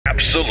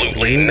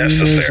absolutely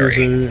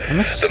necessary. I'm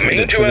The excited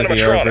main two for the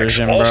VR animatronics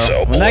version, bro.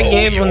 also When that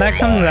blow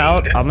comes your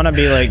out, mind. I'm gonna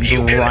be like You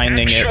can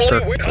grinding it for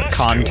actually win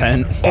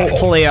content. costume.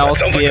 Hopefully I'll That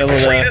sounds be like the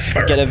able greatest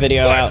to get a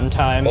video out in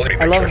time.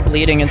 I love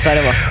bleeding inside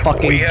of a We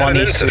fucking had an bunny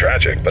incident, suit.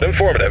 tragic but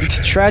informative.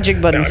 It's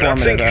tragic but Now, I'm not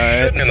saying informative, you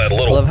alright? shouldn't in that I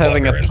little love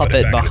having a bugger and put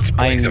puppet it back in its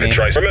behind place if it me.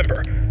 tries-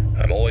 Remember,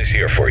 I'm always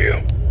here for you.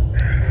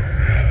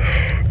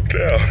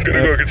 Yeah,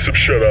 gonna go get some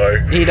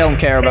shut-eye. He don't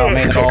care about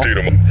me at all.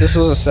 This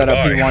was a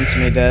setup. He wants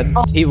me dead.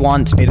 He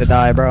wants me to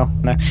die, bro.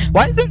 No.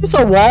 Why is there just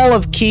a wall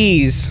of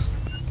keys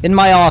in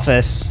my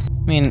office?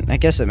 I mean, I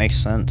guess it makes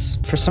sense.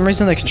 For some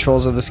reason, the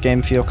controls of this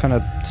game feel kind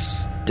of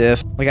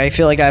stiff. Like, I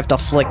feel like I have to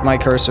flick my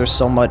cursor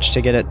so much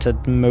to get it to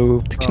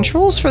move. The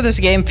controls for this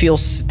game feel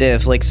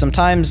stiff. Like,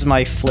 sometimes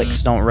my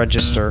flicks don't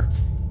register.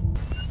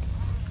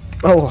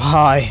 Oh,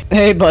 hi.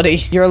 Hey,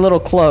 buddy. You're a little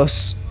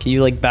close. Can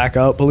you, like, back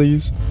up,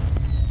 please?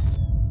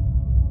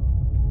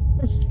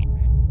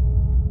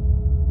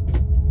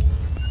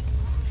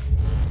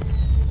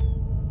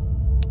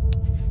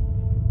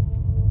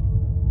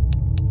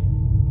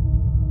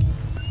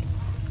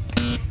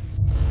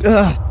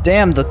 Ugh,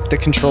 damn, the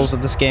controls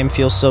of this game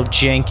feel so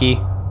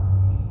janky.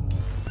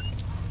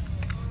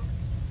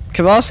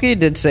 Kowalski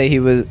did say he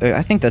was,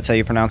 I think that's how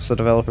you pronounce the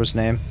developer's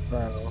name.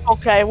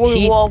 Okay,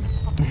 well,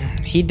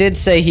 He did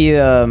say he,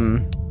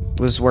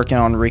 was working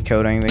on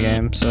recoding the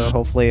game, so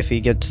hopefully if he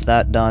gets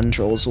that done,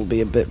 controls will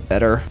be a bit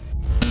better.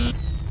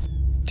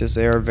 Because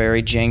they are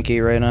very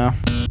janky right now.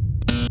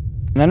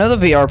 And I know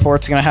the VR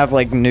port's gonna have,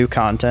 like, new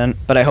content,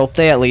 but I hope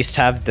they at least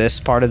have this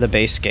part of the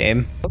base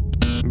game.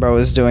 Bro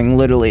is doing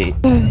literally...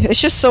 It's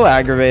just so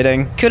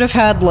aggravating. Could have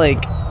had,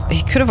 like...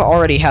 He could have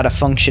already had a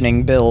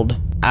functioning build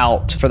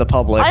out for the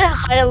public. I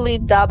highly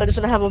doubt that he's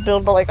gonna have a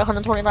build of like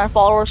 129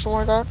 followers or something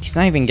like that. He's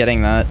not even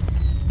getting that.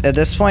 At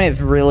this point,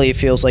 it really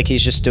feels like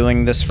he's just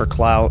doing this for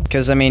clout.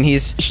 Because, I mean,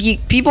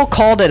 people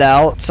called it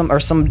out, some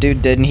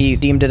dude did, and he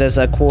deemed it as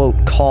a, quote,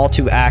 call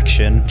to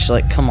action. Which,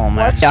 like, come on,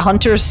 man. What? Yeah,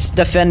 Hunters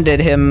defended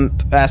him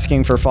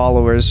asking for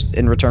followers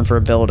in return for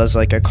a build as,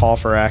 like, a call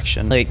for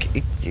action. Like,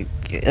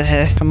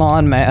 come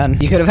on, man.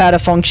 You could have had a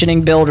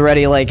functioning build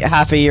ready, like,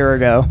 half a year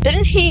ago.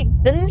 Didn't he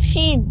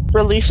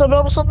release a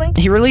build or something?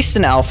 He released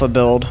an alpha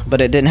build,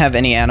 but it didn't have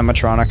any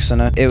animatronics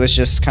in it. It was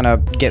just kind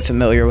of get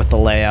familiar with the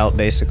layout,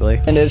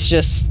 basically. And it's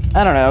just,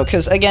 I don't know,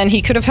 because again,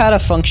 he could have had a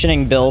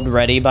functioning build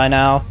ready by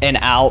now and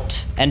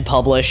out and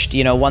published,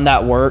 you know, one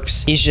that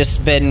works. He's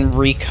just been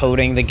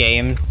recoding the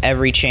game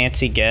every chance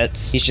he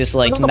gets. He's just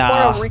like, What's the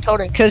nah. point of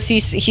recoding? Because he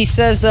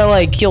says that,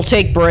 like, he'll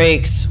take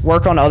breaks,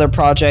 work on other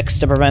projects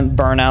to prevent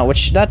burnout,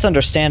 which that's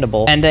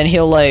understandable. And then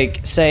he'll,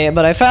 like, say,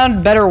 but I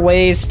found better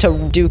ways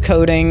to do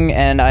coding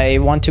and I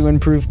want to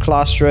improve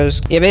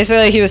Claustro's. Yeah,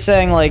 basically he was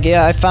saying, like,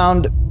 yeah, I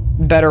found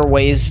better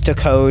ways to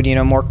code, you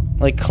know, more,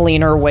 like,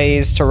 cleaner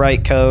ways to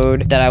write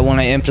code that I want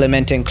to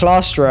implement in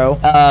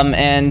Claustro.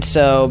 And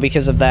so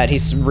because of that,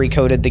 he's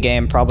recoded the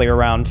game probably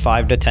around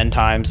 5 to 10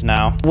 times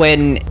now.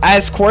 When,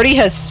 as QWERTY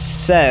has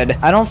said,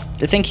 I don't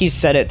think he's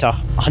said it to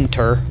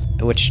Hunter,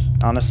 which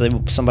honestly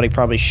somebody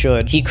probably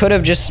should. He could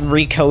have just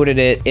recoded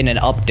it in an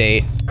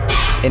update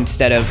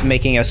instead of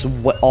making us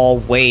all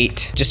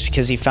wait just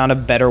because he found a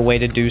better way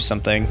to do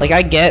something. Like,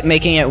 I get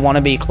making it want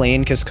to be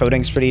clean because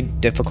coding's pretty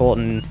difficult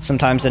and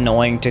sometimes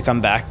annoying to come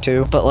back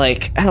to, but,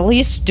 like, at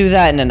least do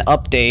that in an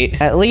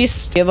update. At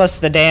least give us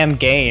the damn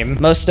game.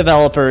 Most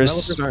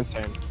developers aren't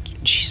saying.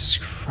 Jesus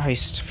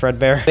Christ,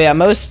 Fredbear. But yeah,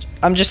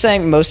 I'm just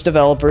saying most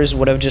developers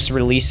would have just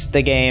released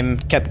the game,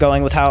 kept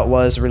going with how it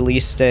was,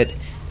 released it,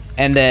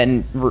 and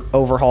then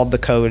overhauled the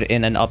code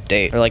in an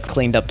update, or, like,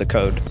 cleaned up the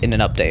code in an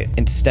update,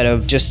 instead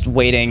of just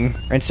waiting,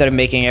 or instead of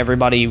making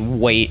everybody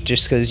wait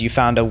just because you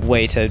found a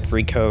way to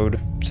recode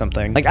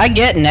something. Like, I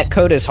get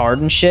netcode is hard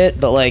and shit,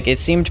 but, like, it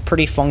seemed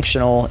pretty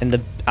functional in the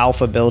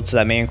alpha builds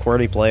that me and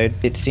QWERTY played.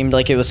 It seemed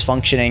like it was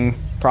functioning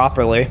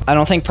properly. I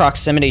don't think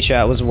proximity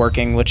chat was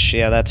working, which,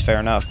 yeah, that's fair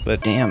enough,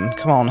 but damn,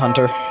 come on,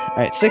 Hunter. All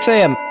right, 6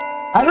 a.m.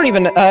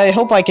 I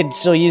hope I could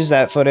still use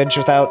that footage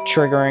without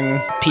triggering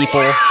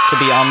people to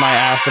be on my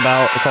ass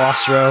about the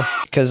Claustro,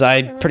 because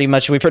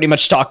we pretty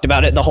much talked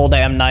about it the whole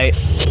damn night.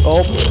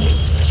 Oh.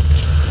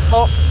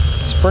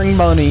 Spring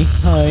Bunny.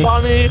 Hi.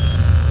 Bunny.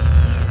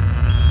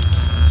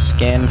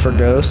 Scan for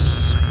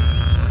ghosts.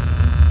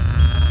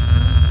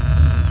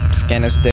 Scan his dick.